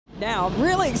Now, I'm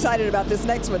really excited about this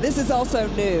next one. This is also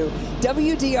new.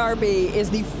 WDRB is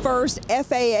the first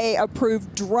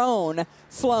FAA-approved drone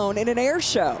flown in an air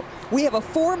show. We have a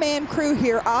 4-man crew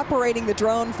here operating the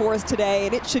drone for us today,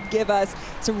 and it should give us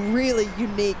some really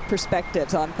unique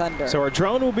perspectives on Thunder. So our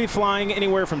drone will be flying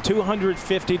anywhere from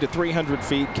 250 to 300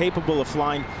 feet, capable of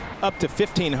flying up to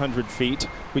 1,500 feet.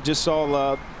 We just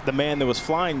saw the man that was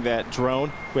flying that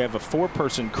drone. We have a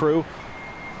 4-person crew.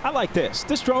 I like this.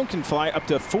 This drone can fly up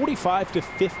to 45 to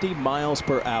 50 miles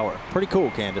per hour. Pretty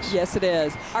cool, Candace. Yes, it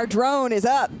is. Our drone is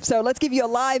up, so let's give you a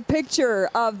live picture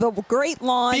of the great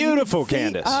lawn. Beautiful,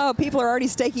 Candace. Oh, people are already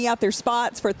staking out their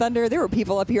spots for Thunder. There were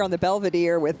people up here on the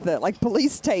Belvedere with like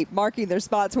police tape marking their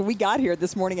spots when we got here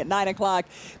this morning at 9 o'clock,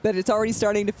 but it's already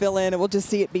starting to fill in, and we'll just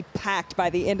see it be packed by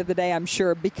the end of the day, I'm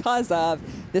sure, because of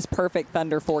this perfect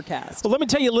Thunder forecast. Well, let me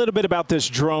tell you a little bit about this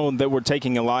drone that we're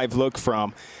taking a live look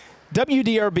from.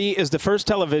 WDRB is the first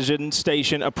television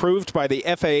station approved by the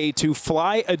FAA to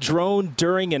fly a drone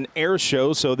during an air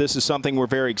show, so this is something we're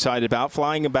very excited about,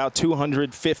 flying about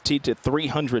 250 to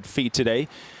 300 feet today.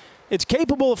 It's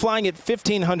capable of flying at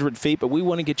 1,500 feet, but we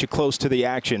want to get you close to the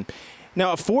action.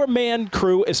 Now, a 4-man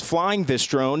crew is flying this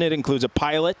drone. It includes a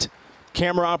pilot,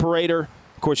 camera operator,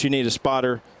 of course you need a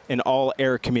spotter, and all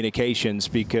air communications,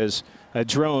 because a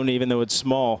drone, even though it's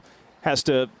small, has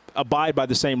to abide by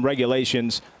the same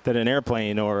regulations that an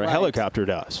airplane or a helicopter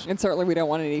does. And certainly we don't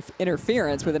want any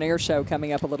interference with an air show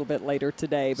coming up a little bit later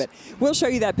today, but we'll show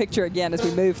you that picture again as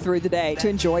we move through the day to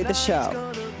enjoy the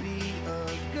show.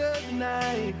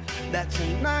 That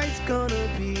tonight's gonna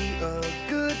be a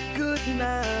good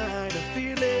night of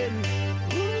feeling.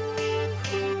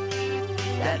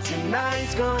 That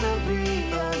tonight's gonna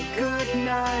be a good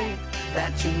night.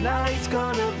 That tonight's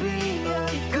gonna be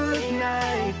a good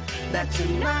night. That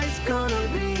tonight's gonna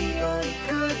be a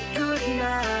good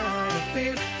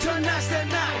night. Tonight's the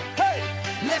night. Hey,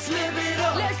 let's live it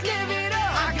up. Let's live it up.